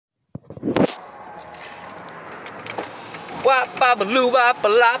wop, bop-a-loo,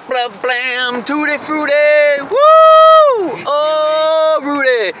 bop-a-lop, blah, blam, tutti frutti, woo! Oh,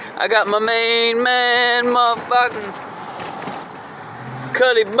 Rudy, I got my main man, motherfucking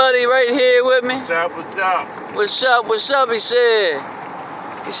Cuddy Buddy right here with me. What's up, what's up? What's up, what's up, he said.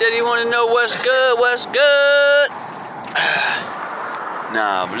 He said he wanted to know what's good, what's good.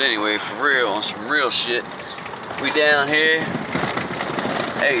 Nah, but anyway, for real, on some real shit, we down here.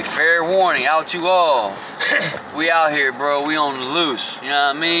 Hey, fair warning out to all. We out here, bro. We on the loose. You know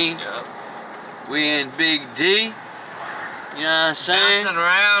what I mean? Yep. We in Big D. You know what I'm saying? Bouncing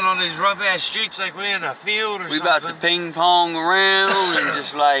around on these rough ass streets like we in a field or We something. about to ping pong around and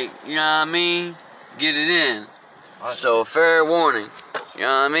just like, you know what I mean? Get it in. So fair warning. You know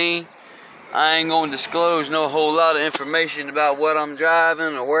what I mean? I ain't gonna disclose no whole lot of information about what I'm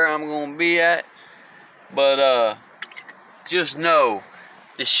driving or where I'm gonna be at. But just know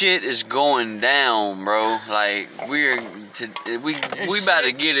the shit is going down, bro. Like we about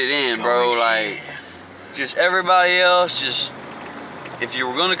to get it in, bro. Like just everybody else, just if you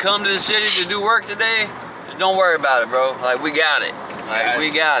were gonna come to the city to do work today, just don't worry about it, bro. Like we got it. Like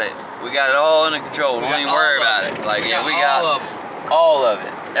we got it. We got it all under control. Don't even worry about it. Like yeah, we got all of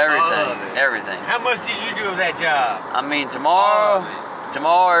it. Everything. Everything. How much did you do of that job? I mean tomorrow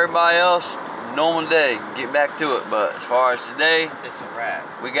everybody else, normal day, get back to it. But as far as today, it's a wrap.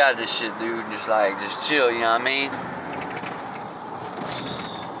 We got this shit, dude. Just chill, you know what I mean?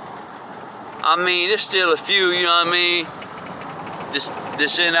 I mean, there's still a few, you know what I mean?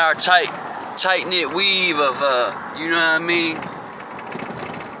 Just in our tight-knit weave of, you know what I mean?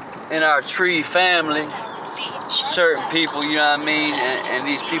 In our tree family, certain people, you know what I mean? And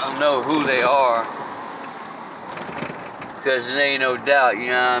these people know who they are. Because there ain't no doubt, you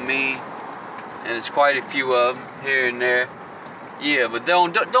know what I mean? And it's quite a few of them here and there. Yeah, but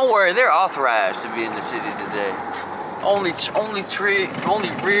don't worry, they're authorized to be in the city today. Only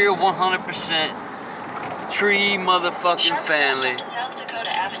real 100% tree motherfucking family.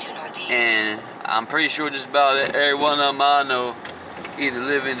 And I'm pretty sure just about every one of them I know either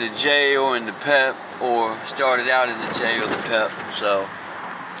live in the J or in the PEP or started out in the J or the PEP. So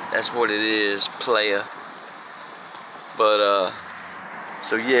that's what it is, playa. But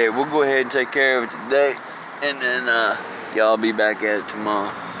so yeah, we'll go ahead and take care of it today, and then y'all be back at it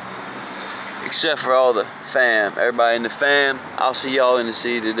tomorrow. Except for all the fam, everybody in the fam, I'll see y'all in the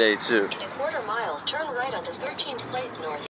city today too. In a quarter mile, turn right onto 13th Place North.